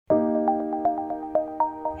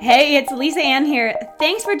Hey, it's Lisa Ann here.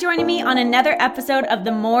 Thanks for joining me on another episode of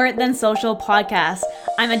the More Than Social podcast.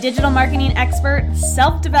 I'm a digital marketing expert,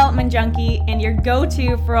 self-development junkie, and your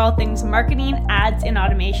go-to for all things marketing, ads, and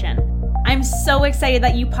automation. I'm so excited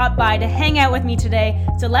that you popped by to hang out with me today,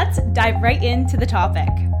 so let's dive right into the topic.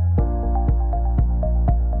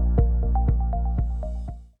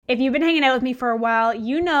 If you've been hanging out with me for a while,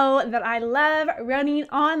 you know that I love running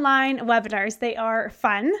online webinars. They are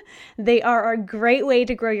fun. They are a great way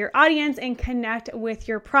to grow your audience and connect with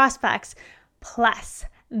your prospects. Plus,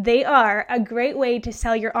 they are a great way to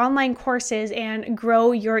sell your online courses and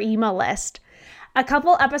grow your email list. A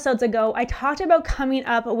couple episodes ago, I talked about coming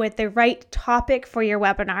up with the right topic for your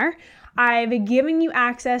webinar. I've given you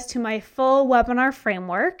access to my full webinar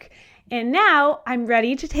framework. And now I'm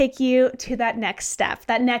ready to take you to that next step,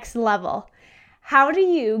 that next level. How do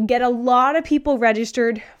you get a lot of people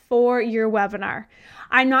registered for your webinar?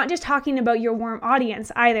 I'm not just talking about your warm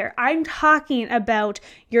audience either. I'm talking about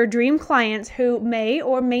your dream clients who may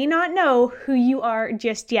or may not know who you are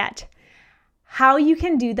just yet. How you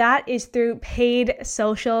can do that is through paid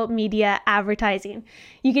social media advertising.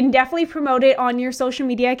 You can definitely promote it on your social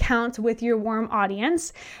media accounts with your warm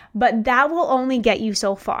audience, but that will only get you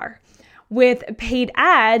so far. With paid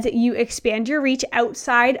ads, you expand your reach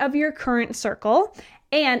outside of your current circle,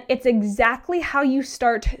 and it's exactly how you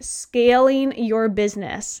start scaling your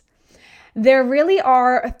business. There really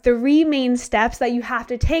are 3 main steps that you have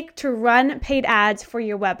to take to run paid ads for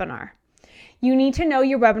your webinar. You need to know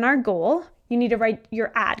your webinar goal, you need to write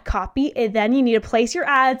your ad copy, and then you need to place your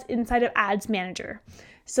ads inside of Ads Manager.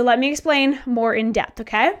 So let me explain more in depth,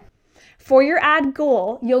 okay? For your ad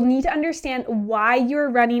goal, you'll need to understand why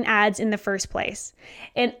you're running ads in the first place,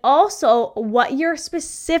 and also what your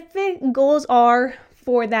specific goals are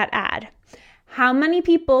for that ad. How many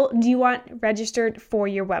people do you want registered for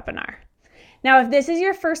your webinar? Now, if this is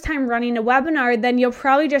your first time running a webinar, then you'll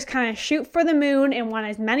probably just kind of shoot for the moon and want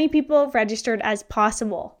as many people registered as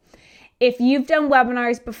possible. If you've done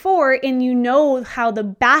webinars before and you know how the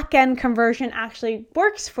back-end conversion actually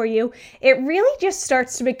works for you, it really just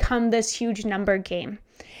starts to become this huge number game.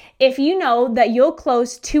 If you know that you'll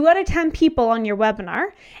close 2 out of 10 people on your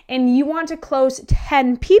webinar and you want to close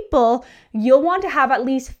 10 people, you'll want to have at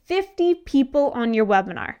least 50 people on your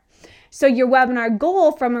webinar. So your webinar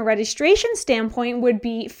goal from a registration standpoint would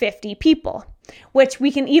be 50 people, which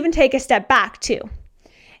we can even take a step back to.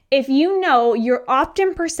 If you know your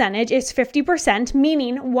opt-in percentage is 50%,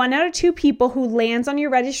 meaning 1 out of 2 people who lands on your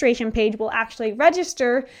registration page will actually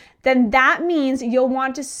register, then that means you'll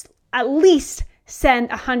want to at least send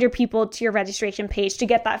 100 people to your registration page to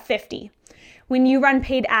get that 50. When you run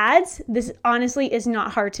paid ads, this honestly is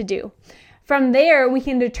not hard to do. From there, we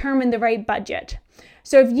can determine the right budget.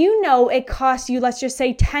 So if you know it costs you, let's just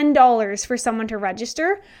say $10 for someone to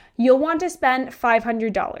register, you'll want to spend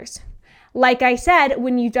 $500. Like I said,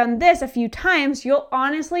 when you've done this a few times, you'll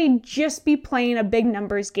honestly just be playing a big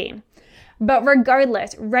numbers game. But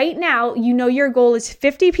regardless, right now, you know your goal is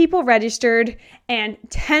 50 people registered and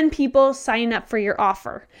 10 people sign up for your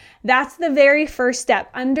offer. That's the very first step,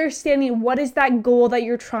 understanding what is that goal that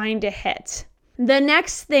you're trying to hit. The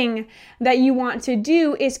next thing that you want to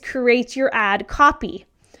do is create your ad copy.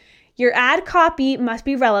 Your ad copy must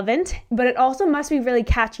be relevant, but it also must be really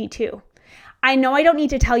catchy too. I know I don't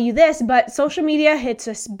need to tell you this, but social media hits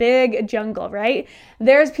this big jungle, right?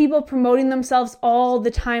 There's people promoting themselves all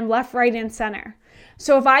the time, left, right, and center.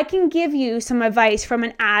 So if I can give you some advice from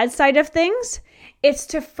an ad side of things, it's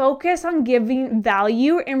to focus on giving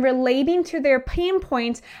value and relating to their pain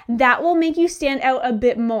points that will make you stand out a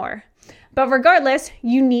bit more. But regardless,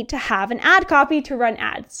 you need to have an ad copy to run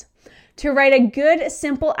ads. To write a good,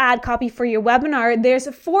 simple ad copy for your webinar, there's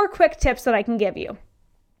 4 quick tips that I can give you.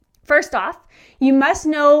 First off, you must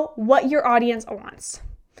know what your audience wants.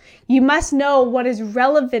 You must know what is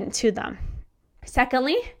relevant to them.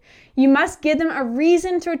 Secondly, you must give them a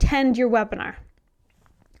reason to attend your webinar.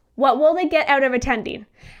 What will they get out of attending?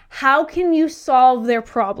 How can you solve their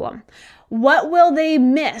problem? What will they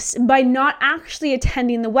miss by not actually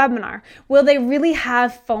attending the webinar? Will they really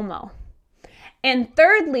have FOMO? And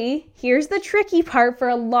thirdly, here's the tricky part for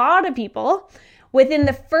a lot of people. Within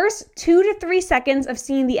the first 2 to 3 seconds of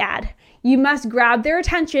seeing the ad, you must grab their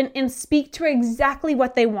attention and speak to exactly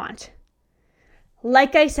what they want.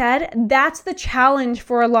 Like I said, that's the challenge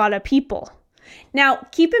for a lot of people. Now,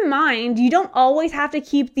 keep in mind, you don't always have to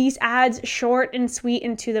keep these ads short and sweet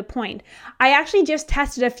and to the point. I actually just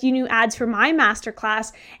tested a few new ads for my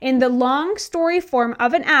masterclass, and the long story form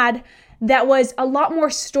of an ad that was a lot more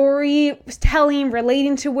storytelling,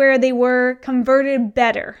 relating to where they were, converted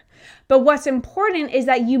better. But what's important is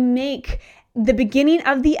that you make the beginning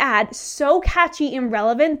of the ad so catchy and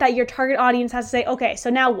relevant that your target audience has to say, okay, so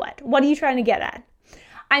now what? What are you trying to get at?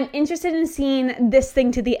 I'm interested in seeing this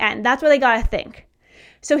thing to the end. That's what they gotta think.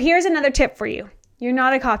 So here's another tip for you. You're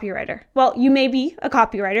not a copywriter. Well, you may be a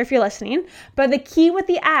copywriter if you're listening, but the key with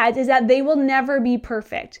the ads is that they will never be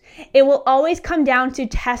perfect. It will always come down to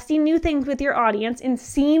testing new things with your audience and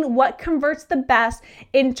seeing what converts the best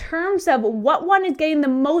in terms of what one is getting the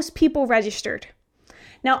most people registered.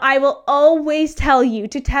 Now, I will always tell you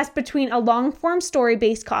to test between a long-form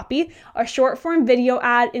story-based copy, a short-form video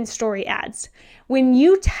ad, and story ads. When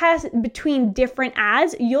you test between different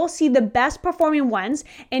ads, you'll see the best performing ones,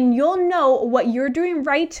 and you'll know what you're doing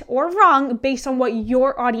right or wrong based on what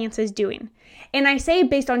your audience is doing. And I say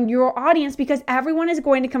based on your audience because everyone is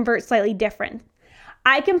going to convert slightly different.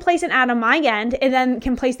 I can place an ad on my end and then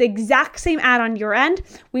can place the exact same ad on your end.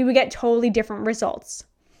 We would get totally different results.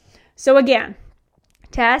 So again,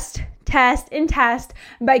 test, and test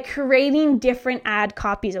by creating different ad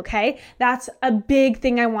copies, okay? That's a big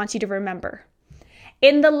thing I want you to remember.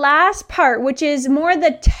 In the last part, which is more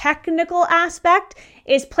the technical aspect,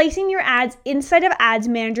 is placing your ads inside of Ads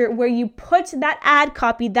Manager where you put that ad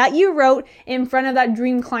copy that you wrote in front of that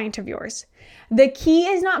dream client of yours. The key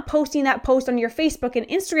is not posting that post on your Facebook and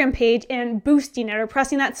Instagram page and boosting it or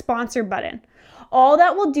pressing that sponsor button. All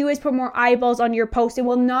that will do is put more eyeballs on your post. It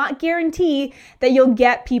will not guarantee that you'll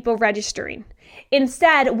get people registering.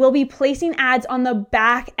 Instead, we'll be placing ads on the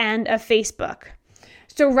back end of Facebook.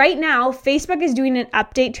 So right now, Facebook is doing an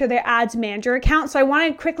update to their Ads Manager account. So I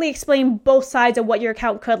want to quickly explain both sides of what your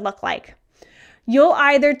account could look like. You'll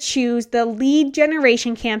either choose the lead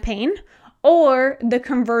generation campaign or the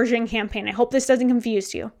conversion campaign. I hope this doesn't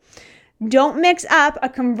confuse you. Don't mix up a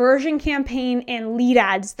conversion campaign and lead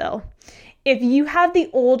ads though. If you have the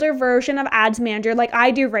older version of Ads Manager, like I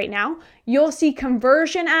do right now, you'll see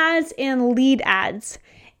conversion ads and lead ads.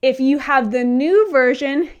 If you have the new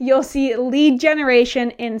version, you'll see lead generation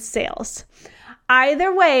and sales.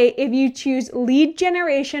 Either way, if you choose lead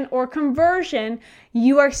generation or conversion,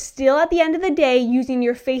 you are still at the end of the day using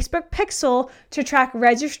your Facebook Pixel to track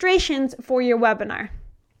registrations for your webinar.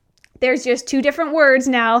 There's just two different words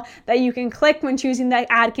now that you can click when choosing that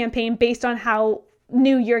ad campaign based on how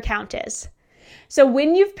new your account is. So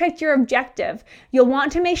when you've picked your objective, you'll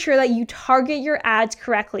want to make sure that you target your ads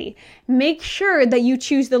correctly. Make sure that you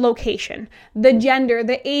choose the location, the gender,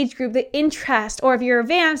 the age group, the interest, or if you're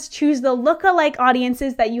advanced, choose the lookalike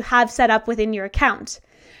audiences that you have set up within your account.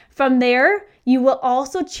 From there, you will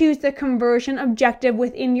also choose the conversion objective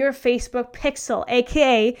within your Facebook Pixel,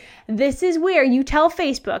 aka this is where you tell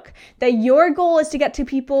Facebook that your goal is to get to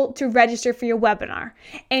people to register for your webinar.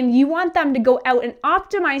 And you want them to go out and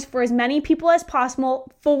optimize for as many people as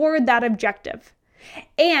possible for that objective.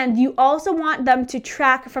 And you also want them to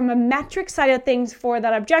track from a metric side of things for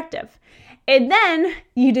that objective. And then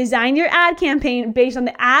you design your ad campaign based on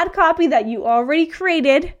the ad copy that you already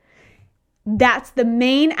created. That's the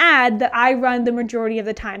main ad that I run the majority of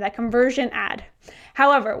the time, that conversion ad.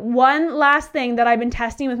 However, one last thing that I've been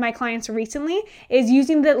testing with my clients recently is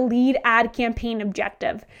using the lead ad campaign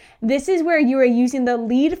objective. This is where you are using the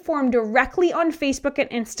lead form directly on Facebook and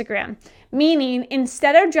Instagram, meaning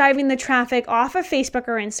instead of driving the traffic off of Facebook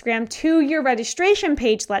or Instagram to your registration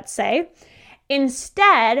page, let's say,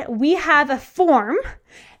 instead we have a form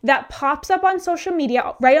that pops up on social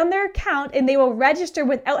media right on their account and they will register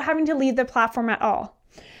without having to leave the platform at all.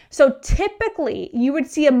 So typically you would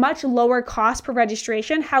see a much lower cost per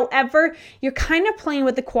registration. However, you're kind of playing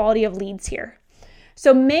with the quality of leads here.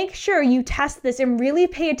 So make sure you test this and really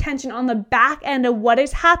pay attention on the back end of what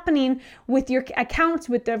is happening with your accounts,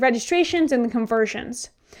 with the registrations and the conversions.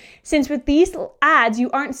 Since with these ads, you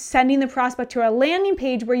aren't sending the prospect to a landing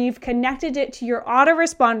page where you've connected it to your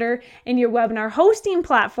autoresponder and your webinar hosting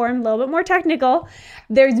platform, a little bit more technical,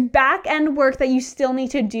 there's back-end work that you still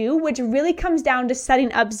need to do, which really comes down to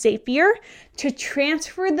setting up Zapier to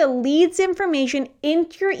transfer the leads information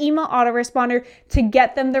into your email autoresponder to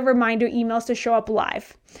get them the reminder emails to show up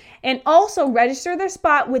live. And also register their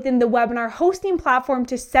spot within the webinar hosting platform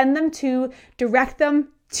to send them to, direct them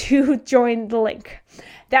to join the link.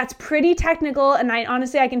 That's pretty technical, and I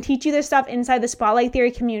can teach you this stuff inside the Spotlight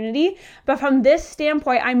Theory community, but from this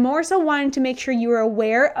standpoint, I more so wanted to make sure you are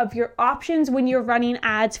aware of your options when you're running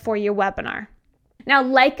ads for your webinar. Now,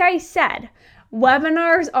 like I said,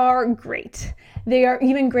 webinars are great. They are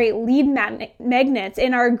even great lead magnets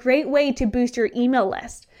and are a great way to boost your email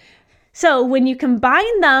list. So when you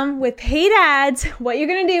combine them with paid ads, what you're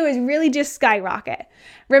going to do is really just skyrocket.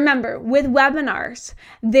 Remember, with webinars,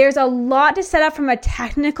 there's a lot to set up from a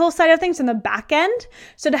technical side of things on the back end.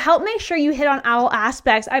 So to help make sure you hit on all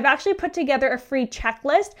aspects, I've actually put together a free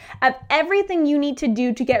checklist of everything you need to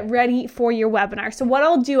do to get ready for your webinar. So what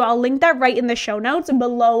I'll do, I'll link that right in the show notes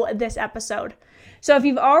below this episode. So if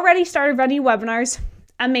you've already started running webinars,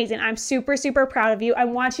 amazing. I'm super, super proud of you. I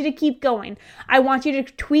want you to keep going. I want you to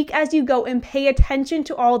tweak as you go and pay attention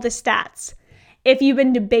to all the stats. If you've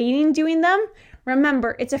been debating doing them,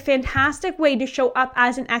 remember, it's a fantastic way to show up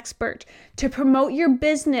as an expert, to promote your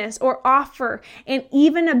business or offer, and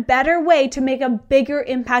even a better way to make a bigger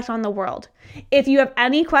impact on the world. If you have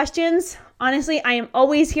any questions, honestly, I am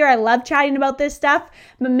always here. I love chatting about this stuff,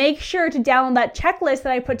 but make sure to download that checklist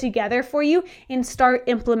that I put together for you and start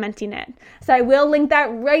implementing it. So I will link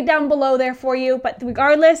that right down below there for you. But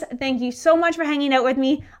regardless, thank you so much for hanging out with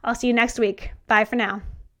me. I'll see you next week. Bye for now.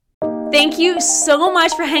 Thank you so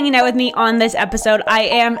much for hanging out with me on this episode. I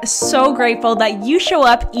am so grateful that you show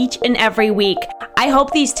up each and every week. I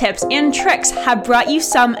hope these tips and tricks have brought you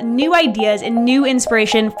some new ideas and new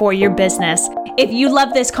inspiration for your business. If you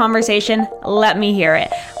love this conversation, let me hear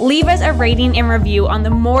it. Leave us a rating and review on the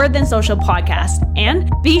More Than Social podcast. And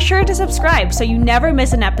be sure to subscribe so you never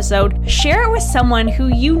miss an episode. Share it with someone who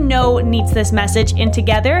you know needs this message. And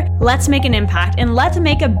together, let's make an impact and let's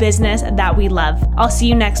make a business that we love. I'll see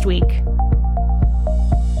you next week.